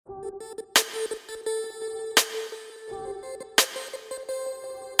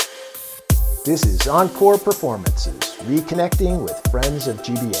This is Encore Performances, reconnecting with friends of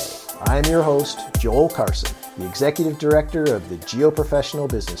GBA. I'm your host, Joel Carson, the Executive Director of the Geoprofessional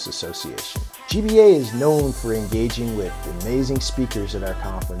Business Association. GBA is known for engaging with amazing speakers at our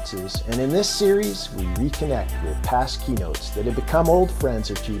conferences, and in this series, we reconnect with past keynotes that have become old friends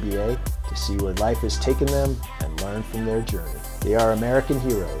of GBA to see where life has taken them and learn from their journey. They are American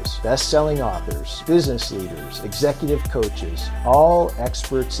heroes, best-selling authors, business leaders, executive coaches, all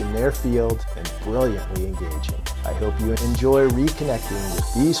experts in their field and brilliantly engaging. I hope you enjoy reconnecting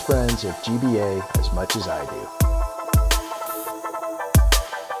with these friends of GBA as much as I do.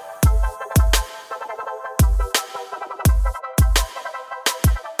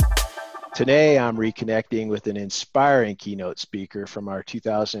 Today, I'm reconnecting with an inspiring keynote speaker from our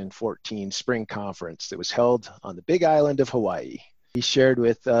 2014 spring conference that was held on the Big Island of Hawaii. He shared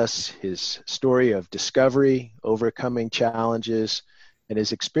with us his story of discovery, overcoming challenges, and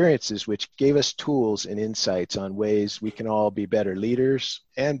his experiences, which gave us tools and insights on ways we can all be better leaders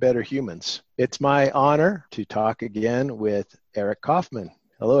and better humans. It's my honor to talk again with Eric Kaufman.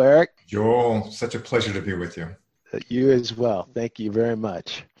 Hello, Eric. Joel, such a pleasure to be with you. You as well. Thank you very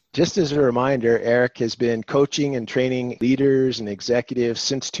much. Just as a reminder, Eric has been coaching and training leaders and executives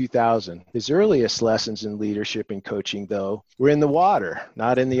since 2000. His earliest lessons in leadership and coaching, though, were in the water,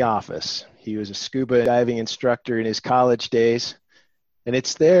 not in the office. He was a scuba diving instructor in his college days, and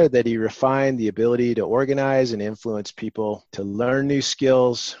it's there that he refined the ability to organize and influence people, to learn new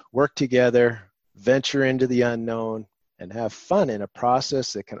skills, work together, venture into the unknown, and have fun in a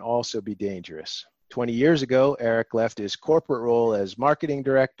process that can also be dangerous. 20 years ago, Eric left his corporate role as marketing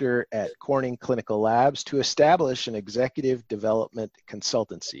director at Corning Clinical Labs to establish an executive development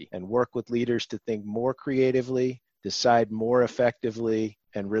consultancy and work with leaders to think more creatively, decide more effectively,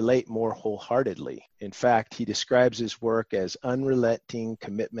 and relate more wholeheartedly. In fact, he describes his work as unrelenting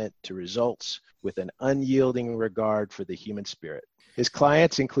commitment to results with an unyielding regard for the human spirit. His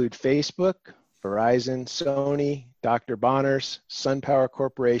clients include Facebook, Verizon, Sony, Dr. Bonners, SunPower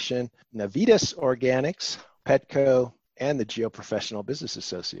Corporation, Navitas Organics, Petco, and the Geoprofessional Business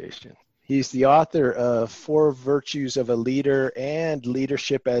Association. He's the author of 4 Virtues of a Leader and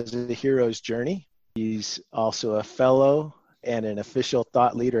Leadership as a Hero's Journey. He's also a fellow and an official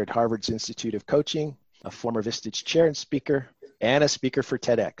thought leader at Harvard's Institute of Coaching, a former Vistage chair and speaker, and a speaker for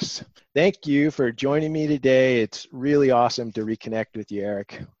TEDx. Thank you for joining me today. It's really awesome to reconnect with you,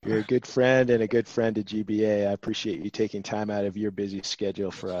 Eric. You're a good friend and a good friend to GBA. I appreciate you taking time out of your busy schedule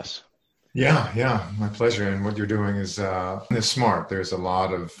for us. Yeah, my pleasure. And what you're doing is smart. There's a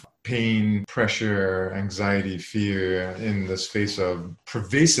lot of pain, pressure, anxiety, fear in the space of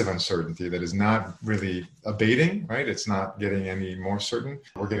pervasive uncertainty that is not really abating, right? It's not getting any more certain.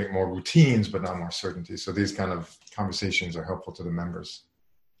 We're getting more routines, but not more certainty. So these kind of conversations are helpful to the members.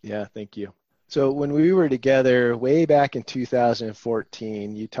 Yeah, thank you. So when we were together way back in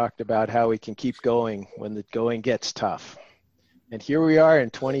 2014, you talked about how we can keep going when the going gets tough. And here we are in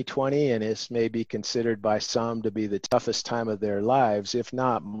 2020, and this may be considered by some to be the toughest time of their lives, if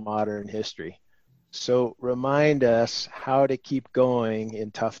not modern history. So remind us how to keep going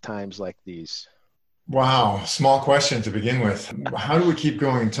in tough times like these. Wow, small question to begin with. How do we keep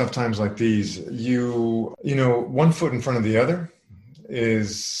going in tough times like these? You know, one foot in front of the other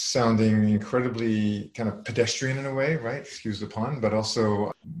is sounding incredibly kind of pedestrian in a way, right? Excuse the pun, but also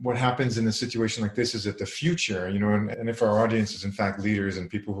what happens in a situation like this is that the future, you know, and if our audience is in fact leaders and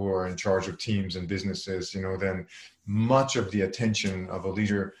people who are in charge of teams and businesses, you know, then much of the attention of a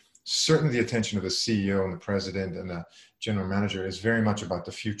leader, certainly the attention of the CEO and the president and the general manager is very much about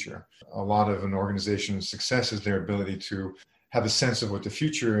the future. A lot of an organization's success is their ability to have a sense of what the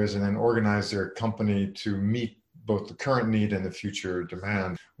future is and then organize their company to meet both the current need and the future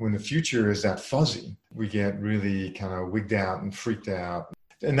demand. When the future is that fuzzy, we get really kind of wigged out and freaked out.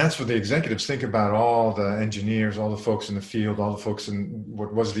 And that's what the executives think about, all the engineers, all the folks in the field, all the folks in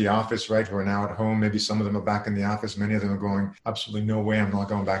what was the office, right, who are now at home. Maybe some of them are back in the office. Many of them are going, absolutely no way, I'm not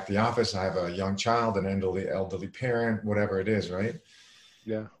going back to the office. I have a young child, an elderly parent, whatever it is, right?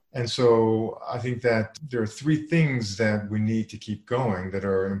 Yeah. And so I think that there are 3 things that we need to keep going that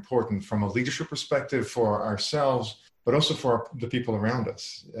are important from a leadership perspective for ourselves, but also for the people around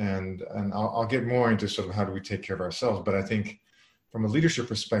us. And I'll get more into sort of how do we take care of ourselves. But I think from a leadership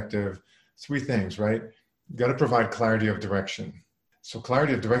perspective, 3 things, right? You've got to provide clarity of direction. So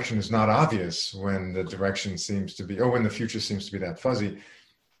clarity of direction is not obvious when the direction seems to be, when the future seems to be that fuzzy.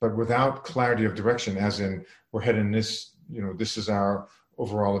 But without clarity of direction, as in we're heading this, you know, this is our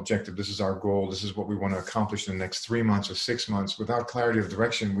overall objective. This is our goal. This is what we want to accomplish in the next 3 months or 6 months. Without clarity of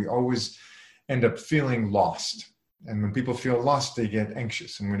direction, we always end up feeling lost. And when people feel lost, they get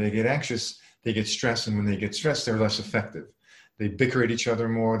anxious. And when they get anxious, they get stressed. And when they get stressed, they're less effective. They bicker at each other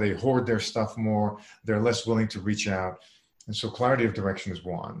more. They hoard their stuff more. They're less willing to reach out. And so clarity of direction is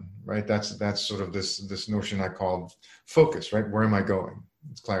one, right? That's sort of this notion I call focus, right? Where am I going?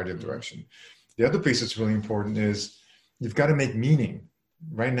 It's clarity of direction. The other piece that's really important is you've got to make meaning.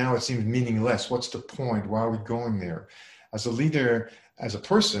 Right now, it seems meaningless. What's the point? Why are we going there? As a leader, as a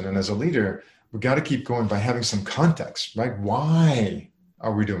person, and as a leader, we got to keep going by having some context, right? Why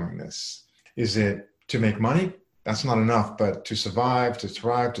are we doing this? Is it to make money? That's not enough, but to survive, to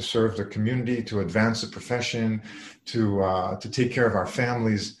thrive, to serve the community, to advance the profession, to take care of our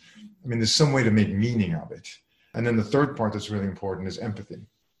families. I mean, there's some way to make meaning of it. And then the third part that's really important is empathy.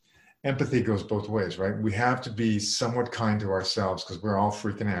 Empathy goes both ways, right? We have to be somewhat kind to ourselves because we're all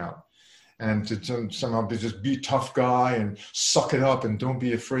freaking out. And to somehow just be a tough guy and suck it up and don't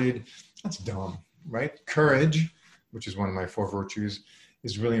be afraid, that's dumb, right? Courage, which is one of my 4 virtues,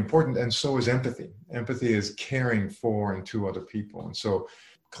 is really important. And so is empathy. Empathy is caring for and to other people. And so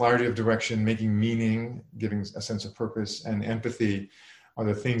clarity of direction, making meaning, giving a sense of purpose, and empathy are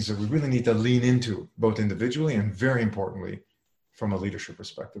the things that we really need to lean into, both individually and very importantly, from a leadership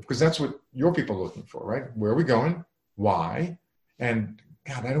perspective, because that's what your people are looking for, right? Where are we going? Why? And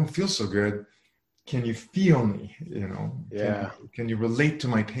God, I don't feel so good. Can you feel me? Yeah. Can you relate to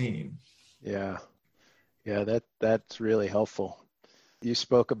my pain? Yeah. That's really helpful. You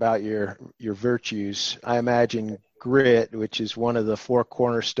spoke about your virtues. I imagine grit, which is one of the 4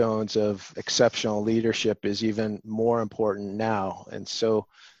 cornerstones of exceptional leadership, is even more important now. And so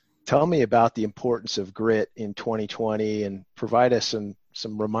tell me about the importance of grit in 2020 and provide us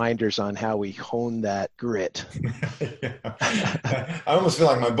some reminders on how we hone that grit. Yeah. I almost feel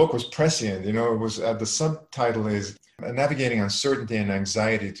like my book was prescient. It was the subtitle is Navigating Uncertainty and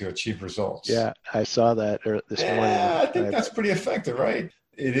Anxiety to Achieve Results. Yeah, I saw that this morning. I think that's pretty effective, right?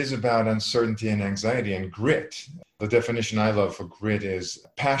 It is about uncertainty and anxiety and grit. The definition I love for grit is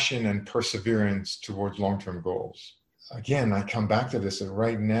passion and perseverance towards long-term goals. Again, I come back to this that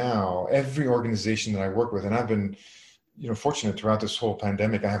right now, every organization that I work with, and I've been fortunate throughout this whole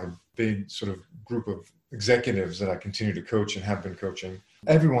pandemic, I have a big sort of group of executives that I continue to coach and have been coaching.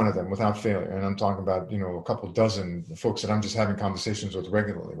 Every one of them without failure. And I'm talking about, a couple dozen folks that I'm just having conversations with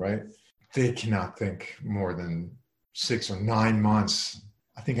regularly, right? They cannot think more than 6 or 9 months.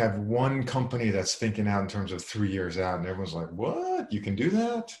 I think I have one company that's thinking out in terms of 3 years out, and everyone's like, what? You can do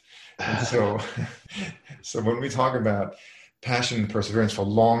that? And so when we talk about passion and perseverance for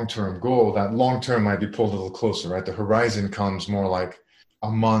long-term goal, that long-term might be pulled a little closer, right? The horizon comes more like a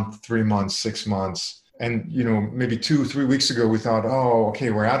month, 3 months, 6 months. And, maybe 2-3 weeks ago, we thought, oh, okay,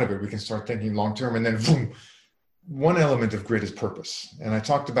 we're out of it. We can start thinking long-term. And then boom, one element of grit is purpose. And I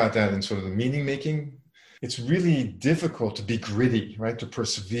talked about that in sort of the meaning making. It's really difficult to be gritty, right? To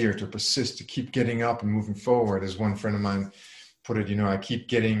persevere, to persist, to keep getting up and moving forward. As one friend of mine put it, I keep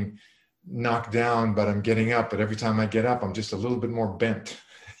getting knocked down, but I'm getting up. But every time I get up, I'm just a little bit more bent.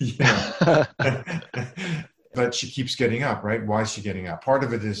 But she keeps getting up, right? Why is she getting up? Part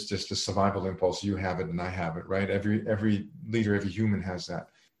of it is just the survival impulse. You have it and I have it, right? Every leader, every human has that.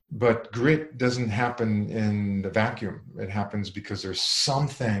 But grit doesn't happen in the vacuum. It happens because there's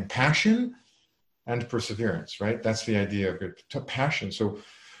something, passion and perseverance, right? That's the idea of grit, passion. So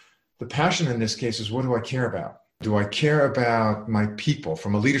the passion in this case is, what do I care about? Do I care about my people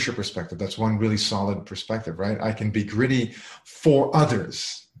from a leadership perspective? That's one really solid perspective, right? I can be gritty for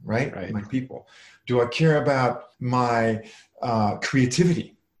others, right? My people. Do I care about my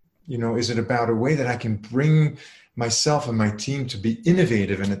creativity? Is it about a way that I can bring myself and my team to be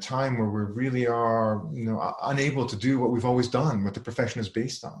innovative in a time where we really are, unable to do what we've always done, what the profession is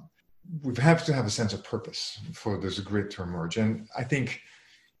based on? We have to have a sense of purpose for this grit to emerge. And I think,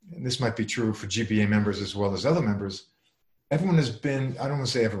 and this might be true for GBA members as well as other members, everyone has been, I don't want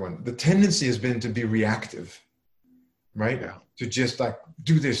to say everyone, the tendency has been to be reactive, right? Yeah. To just like,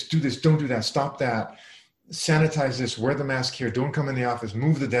 do this, don't do that, stop that, sanitize this, wear the mask here, don't come in the office,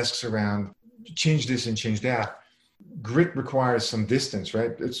 move the desks around, change this and change that. Grit requires some distance,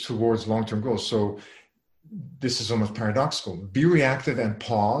 right? It's towards long-term goals. So this is almost paradoxical. Be reactive and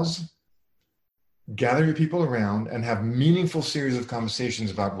pause, gather your people around and have meaningful series of conversations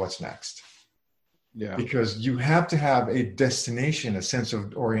about what's next. Yeah. Because you have to have a destination, a sense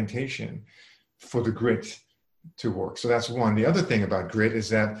of orientation for the grit to work. So that's one. The other thing about grit is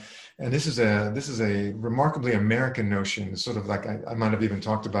that, and this is a remarkably American notion, sort of like I might have even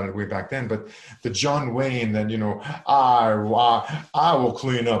talked about it way back then, but the John Wayne that, I will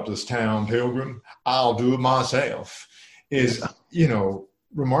clean up this town, Pilgrim. I'll do it myself is,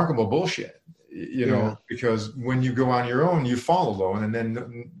 remarkable bullshit, because when you go on your own, you fall alone and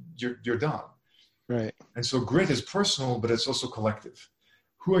then you're done. Right. And so grit is personal, but it's also collective.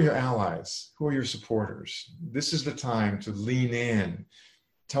 Who are your allies? Who are your supporters? This is the time to lean in.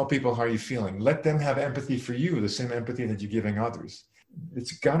 Tell people how you're feeling. Let them have empathy for you, the same empathy that you're giving others.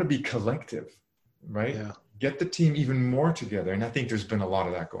 It's got to be collective, right? Yeah. Get the team even more together. And I think there's been a lot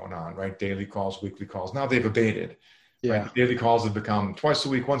of that going on, right? Daily calls, weekly calls. Now they've abated. Yeah. Right? Daily calls have become twice a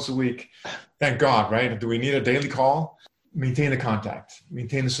week, once a week. Thank God, right? Do we need a daily call? Maintain the contact,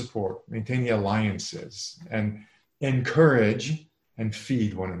 maintain the support, maintain the alliances, and encourage and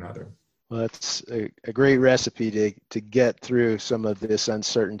feed one another. Well, that's a great recipe to get through some of this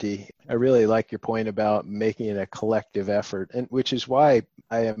uncertainty. I really like your point about making it a collective effort, and which is why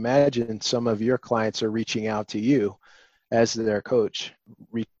I imagine some of your clients are reaching out to you as their coach,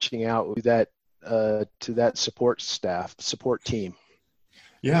 reaching out to that support team.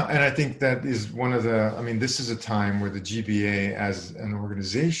 Yeah, and I think that is one of this is a time where the GBA as an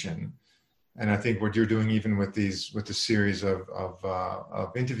organization, and I think what you're doing even with the series of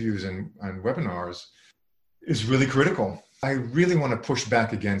interviews and webinars is really critical. I really want to push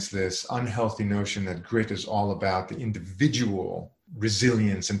back against this unhealthy notion that grit is all about the individual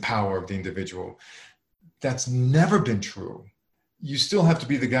resilience and power of the individual. That's never been true. You still have to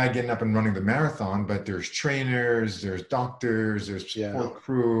be the guy getting up and running the marathon, but there's trainers, there's doctors, there's support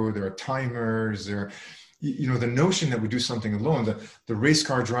crew, there are timers, the notion that we do something alone, the race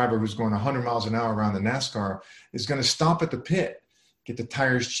car driver who's going 100 miles an hour around the NASCAR is going to stop at the pit, get the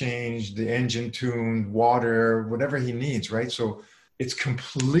tires changed, the engine tuned, water, whatever he needs, right? So it's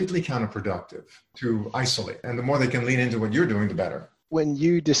completely counterproductive to isolate. And the more they can lean into what you're doing, the better. When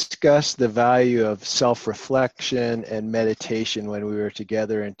you discussed the value of self-reflection and meditation when we were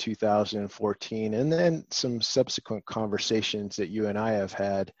together in 2014, and then some subsequent conversations that you and I have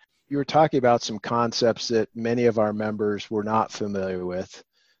had, you were talking about some concepts that many of our members were not familiar with.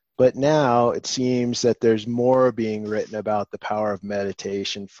 But now it seems that there's more being written about the power of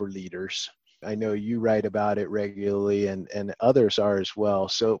meditation for leaders. I know you write about it regularly, and others are as well.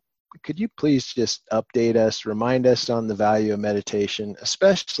 So could you please just update us, remind us on the value of meditation,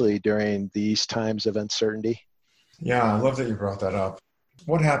 especially during these times of uncertainty? Yeah, I love that you brought that up.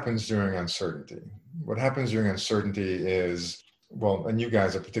 What happens during uncertainty? What happens during uncertainty is, and you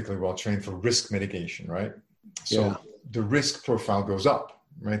guys are particularly well trained for risk mitigation, right? So the risk profile goes up,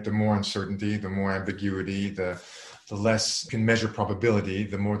 right? The more uncertainty, the more ambiguity, the less you can measure probability,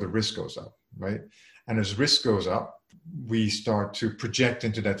 the more the risk goes up, right? And as risk goes up, we start to project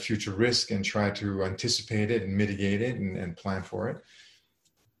into that future risk and try to anticipate it and mitigate it and plan for it.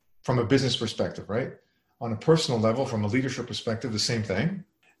 From a business perspective, right? On a personal level, from a leadership perspective, the same thing.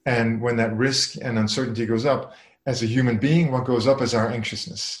 And when that risk and uncertainty goes up, as a human being, what goes up is our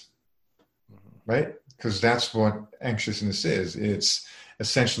anxiousness, right? Because that's what anxiousness is. It's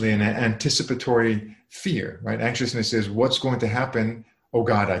essentially an anticipatory fear, right? Anxiousness is what's going to happen. Oh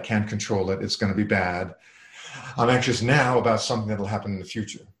God, I can't control it. It's going to be bad. I'm anxious now about something that'll happen in the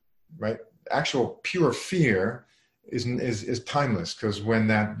future, right? Actual pure fear is timeless, because when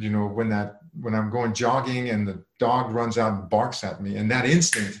I'm going jogging and the dog runs out and barks at me, in that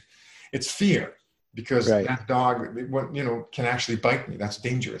instant, it's fear, because that dog, can actually bite me. That's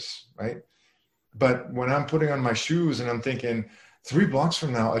dangerous, right? But when I'm putting on my shoes and I'm thinking 3 blocks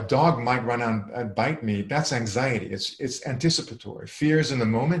from now, a dog might run out and bite me, that's anxiety. It's anticipatory. Fear is in the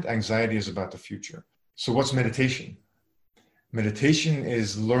moment. Anxiety is about the future. So what's meditation? Meditation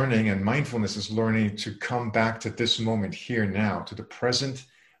is learning, and mindfulness is learning to come back to this moment here now, to the present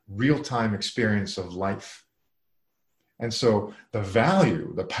real-time experience of life. And so the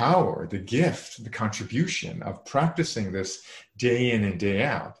value, the power, the gift, the contribution of practicing this day in and day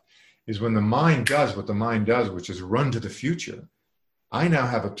out is when the mind does what the mind does, which is run to the future. I now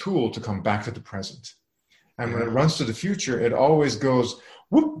have a tool to come back to the present. And when it runs to the future, it always goes,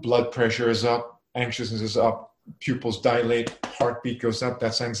 whoop, blood pressure is up, anxiousness is up, pupils dilate, heartbeat goes up.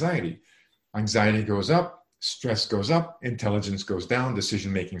 That's anxiety. Anxiety goes up, stress goes up, intelligence goes down,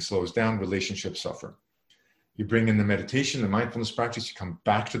 decision-making slows down, relationships suffer. You bring in the meditation, the mindfulness practice, you come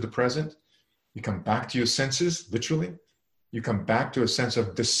back to the present, you come back to your senses, literally. You come back to a sense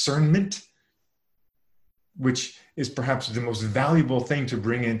of discernment, which is perhaps the most valuable thing to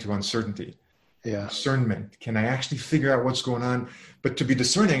bring into uncertainty. Yeah. Discernment. Can I actually figure out what's going on? But to be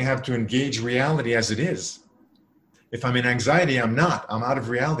discerning, I have to engage reality as it is. If I'm in anxiety, I'm not. I'm out of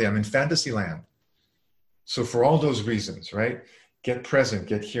reality. I'm in fantasy land. So for all those reasons, right? Get present,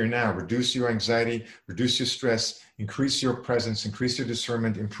 get here now, reduce your anxiety, reduce your stress, increase your presence, increase your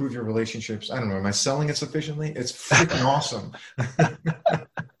discernment, improve your relationships. I don't know. Am I selling it sufficiently? It's freaking awesome.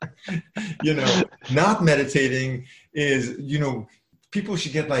 Not meditating is, people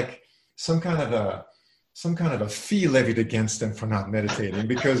should get like some kind of a fee levied against them for not meditating,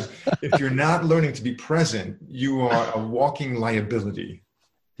 because if you're not learning to be present, you are a walking liability.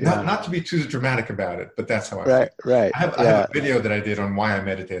 Yeah. Not to be too dramatic about it, but that's how I feel. Right. I have a video that I did on why I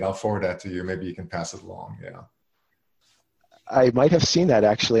meditate. I'll forward that to you. Maybe you can pass it along. Yeah. I might have seen that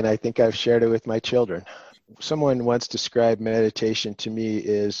actually, and I think I've shared it with my children. Someone once described meditation to me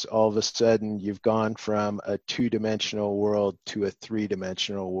is all of a sudden you've gone from a 2-dimensional world to a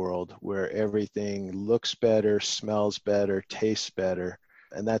 3-dimensional world where everything looks better, smells better, tastes better.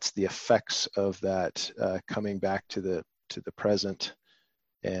 And that's the effects of that coming back to the present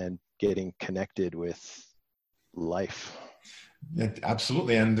and getting connected with life. Yeah,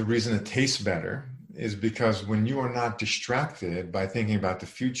 absolutely. And the reason it tastes better is because when you are not distracted by thinking about the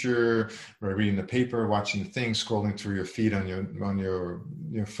future, or reading the paper, watching the things, scrolling through your feed on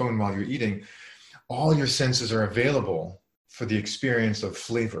your phone while you're eating, all your senses are available for the experience of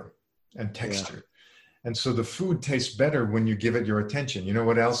flavor and texture. Yeah. And so the food tastes better when you give it your attention. You know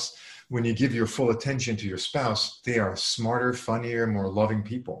what else? When you give your full attention to your spouse, they are smarter, funnier, more loving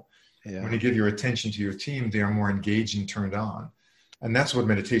people. Yeah. When you give your attention to your team, they are more engaged and turned on. And that's what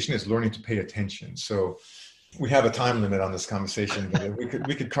meditation is, learning to pay attention. So we have a time limit on this conversation, but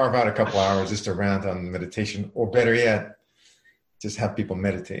we could carve out a couple hours just to rant on meditation, or better yet, just have people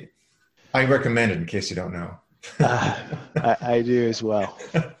meditate. I recommend it in case you don't know. I do as well.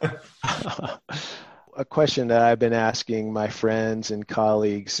 A question that I've been asking my friends and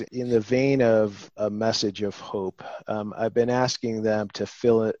colleagues in the vein of a message of hope, I've been asking them to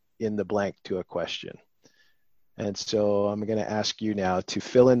fill it in the blank to a question. And so I'm going to ask you now to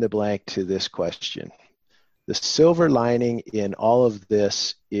fill in the blank to this question. The silver lining in all of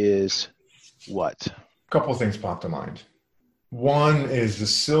this is what? A couple of things pop to mind. One is the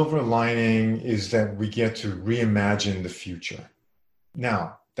silver lining is that we get to reimagine the future.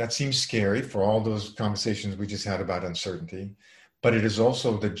 Now, that seems scary for all those conversations we just had about uncertainty, but it is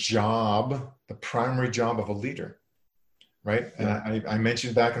also the primary job of a leader. Right? Yeah. And I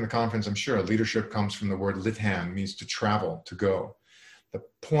mentioned back in the conference, I'm sure, leadership comes from the word lithan, means to travel, to go. The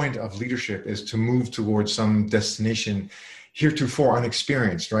point of leadership is to move towards some destination heretofore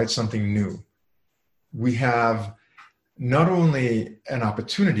unexperienced, right? Something new. We have not only an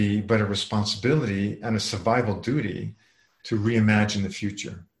opportunity, but a responsibility and a survival duty to reimagine the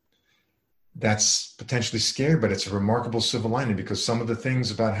future. That's potentially scary, but it's a remarkable silver lining, because some of the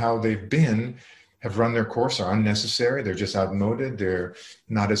things about how they've been have run their course are unnecessary. They're just outmoded. They're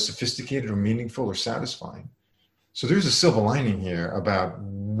not as sophisticated or meaningful or satisfying. So there's a silver lining here about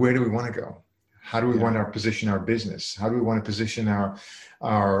where do we want to go? How do we want to position our business? How do we want to position our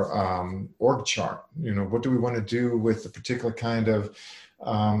org chart? What do we want to do with a particular kind of,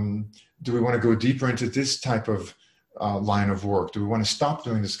 do we want to go deeper into this type of line of work? Do we want to stop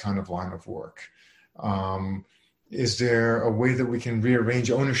doing this kind of line of work? Is there a way that we can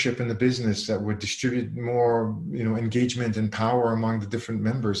rearrange ownership in the business that would distribute more, engagement and power among the different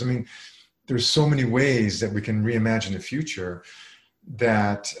members? I mean, there's so many ways that we can reimagine the future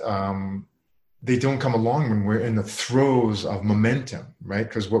that they don't come along when we're in the throes of momentum, right?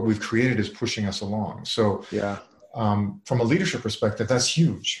 Because what we've created is pushing us along. So from a leadership perspective, that's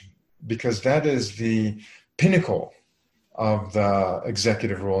huge, because that is the pinnacle of the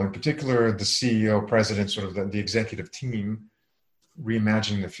executive role, in particular the CEO, president, sort of the executive team.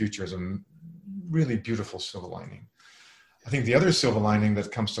 Reimagining the future is a really beautiful silver lining. I think the other silver lining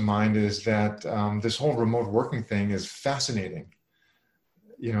that comes to mind is that this whole remote working thing is fascinating.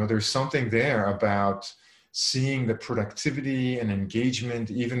 There's something there about seeing the productivity and engagement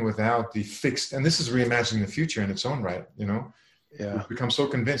even without the fixed, and this is reimagining the future in its own right, We've become so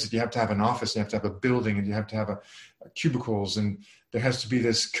convinced that you have to have an office, you have to have a building, and you have to have a cubicles, and there has to be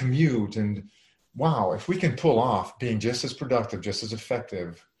this commute. And wow, if we can pull off being just as productive, just as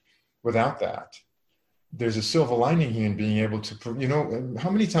effective without that, there's a silver lining here in being able to, how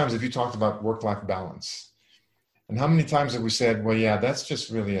many times have you talked about work-life balance? And how many times have we said, well, yeah, that's just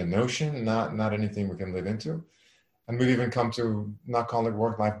really a notion, not anything we can live into? And we've even come to not call it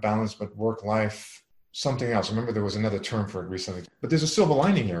work-life balance, but work-life something else. Remember, there was another term for it recently. But there's a silver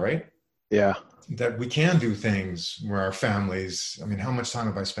lining here, right? Yeah. That we can do things where our families, how much time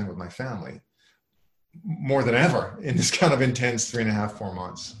have I spent with my family? More than ever in this kind of intense 3.5, 4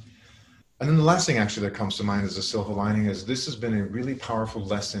 months. And then the last thing actually that comes to mind as a silver lining is this has been a really powerful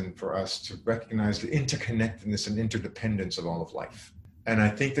lesson for us to recognize the interconnectedness and interdependence of all of life. And I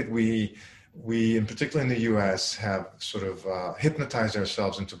think that we in particular in the US, have sort of hypnotized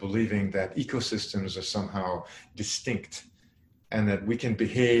ourselves into believing that ecosystems are somehow distinct and that we can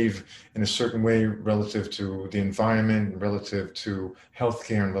behave in a certain way relative to the environment, relative to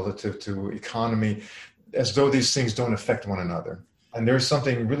healthcare, and relative to economy, as though these things don't affect one another. And there's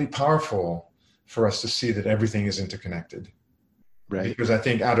something really powerful for us to see that everything is interconnected. Right. Because I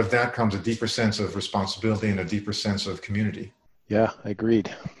think out of that comes a deeper sense of responsibility and a deeper sense of community. Yeah,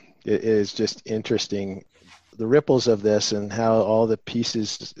 agreed. It is just interesting, the ripples of this and how all the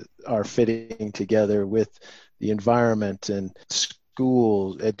pieces are fitting together with the environment and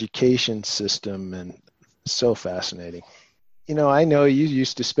school, education system, and so fascinating. You know, I know you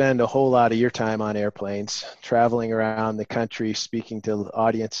used to spend a whole lot of your time on airplanes, traveling around the country, speaking to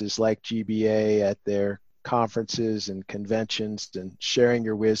audiences like GBA at their conferences and conventions and sharing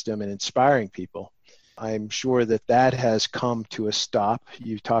your wisdom and inspiring people. I'm sure that has come to a stop.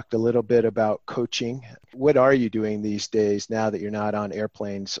 You talked a little bit about coaching. What are you doing these days now that you're not on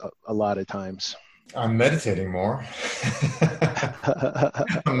airplanes a lot of times? I'm meditating more.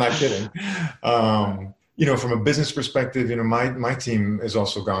 I'm not kidding. From a business perspective, my team has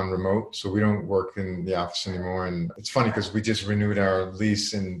also gone remote, so we don't work in the office anymore. And it's funny because we just renewed our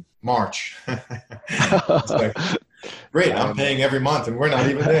lease in March. It's like, great, I'm paying every month and we're not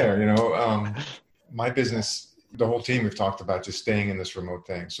even there, My business, the whole team, we've talked about just staying in this remote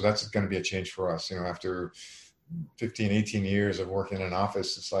thing. So that's going to be a change for us. After 15, 18 years of working in an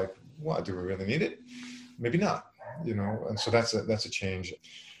office, it's like, what, do we really need it? Maybe not, and so that's a change.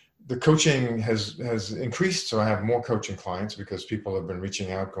 The coaching has increased. So I have more coaching clients because people have been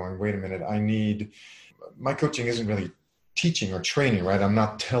reaching out going, wait a minute, my coaching isn't really teaching or training, right? I'm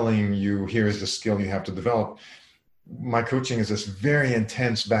not telling you, here's the skill you have to develop. My coaching is this very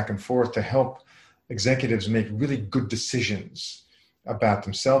intense back and forth to help executives make really good decisions about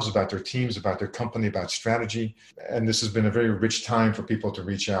themselves, about their teams, about their company, about strategy. And this has been a very rich time for people to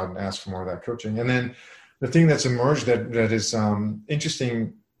reach out and ask for more of that coaching. And then the thing that's emerged that is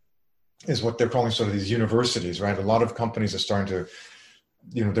interesting is what they're calling sort of these universities, right? A lot of companies are starting to,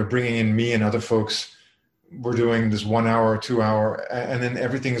 they're bringing in me and other folks. We're doing this 1 hour, 2 hour, and then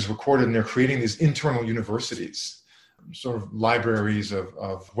everything is recorded, and they're creating these internal universities, sort of libraries of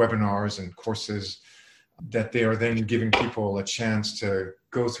webinars and courses that they are then giving people a chance to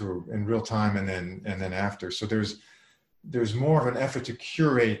go through in real time and then after. So there's more of an effort to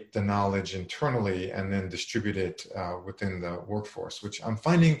curate the knowledge internally and then distribute it within the workforce, which I'm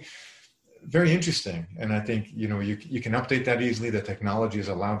finding very interesting. And I think, you can update that easily. The technology has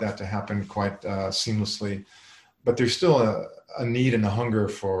allowed that to happen quite seamlessly, but there's still a need and a hunger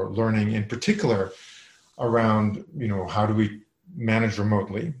for learning, in particular around, how do we manage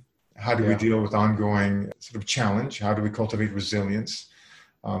remotely? How do we deal with ongoing sort of challenge? How do we cultivate resilience?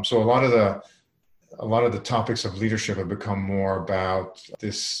 So a lot of the topics of leadership have become more about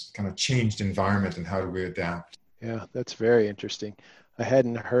this kind of changed environment and how do we adapt. Yeah, that's very interesting. I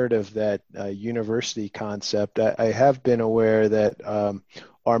hadn't heard of that university concept. I have been aware that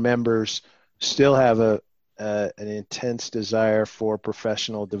our members still have an intense desire for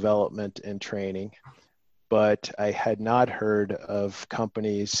professional development and training, but I had not heard of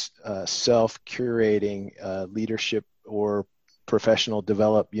companies self-curating leadership or professional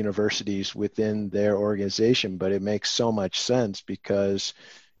development universities within their organization. But it makes so much sense because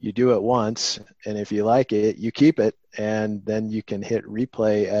you do it once, and if you like it, you keep it, and then you can hit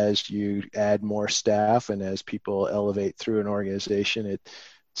replay as you add more staff and as people elevate through an organization.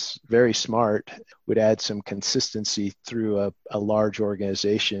 It's very smart. Would add some consistency through a large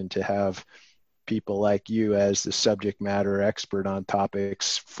organization to have people like you as the subject matter expert on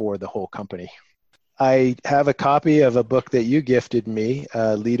topics for the whole company. I have a copy of a book that you gifted me,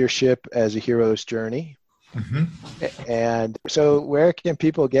 Leadership as a Hero's Journey. Mm-hmm. And so where can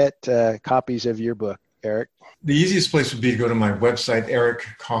people get copies of your book, Eric? The easiest place would be to go to my website,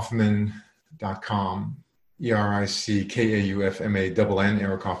 erickaufman.com, ERICKAUFMANN,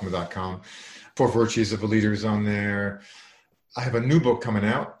 erickaufman.com. 4 Virtues of a Leader is on there. I have a new book coming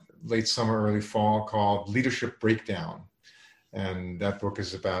out late summer, early fall called Leadership Breakdown. And that book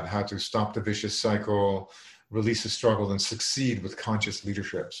is about how to stop the vicious cycle, release the struggle, and succeed with conscious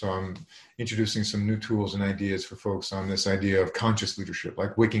leadership. So I'm introducing some new tools and ideas for folks on this idea of conscious leadership,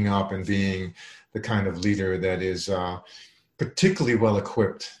 like waking up and being the kind of leader that is particularly well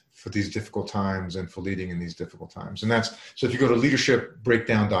equipped for these difficult times and for leading in these difficult times. And so if you go to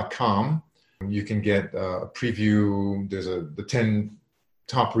leadershipbreakdown.com, you can get a preview. There's the 10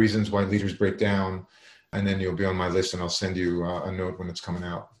 top reasons why leaders break down. And then you'll be on my list, and I'll send you a note when it's coming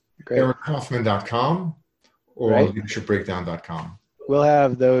out. Great. EricKaufman.com or leadershipbreakdown.com. We'll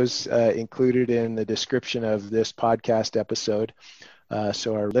have those included in the description of this podcast episode,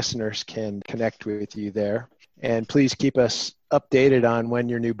 so our listeners can connect with you there. And please keep us updated on when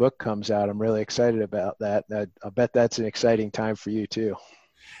your new book comes out. I'm really excited about that. I'll bet that's an exciting time for you too.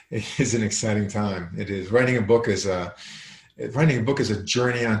 It is an exciting time. It is. Writing a book is a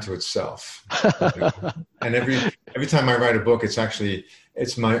journey unto itself. And every time I write a book,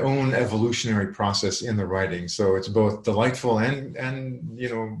 it's my own evolutionary process in the writing. So it's both delightful and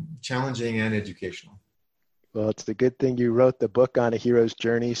challenging and educational. Well, it's a good thing you wrote the book on a hero's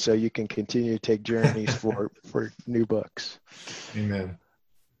journey, so you can continue to take journeys for new books. Amen.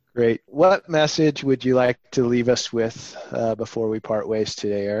 Great. What message would you like to leave us with before we part ways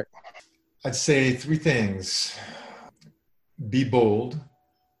today, Eric? I'd say 3 things. Be bold.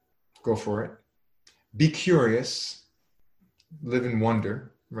 Go for it. Be curious. Live in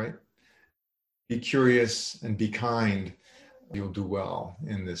wonder, right? Be curious and be kind. You'll do well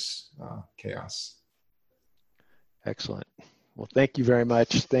in this chaos. Excellent. Well, thank you very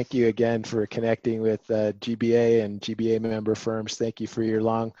much. Thank you again for connecting with GBA and GBA member firms. Thank you for your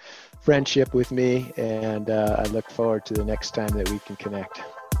long friendship with me, and I look forward to the next time that we can connect.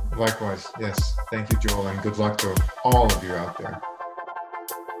 Likewise. Yes. Thank you, Joel, and good luck to all of you out there.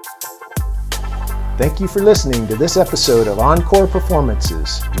 Thank you for listening to this episode of Encore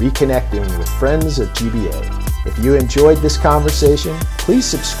Performances, Reconnecting with Friends of GBA. If you enjoyed this conversation, please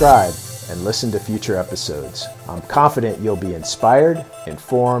subscribe and listen to future episodes. I'm confident you'll be inspired,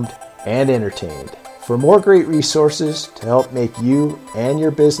 informed, and entertained. For more great resources to help make you and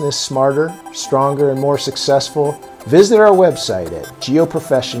your business smarter, stronger, and more successful, visit our website at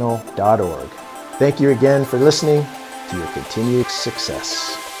geoprofessional.org. Thank you again for listening. To your continued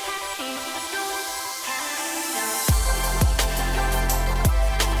success.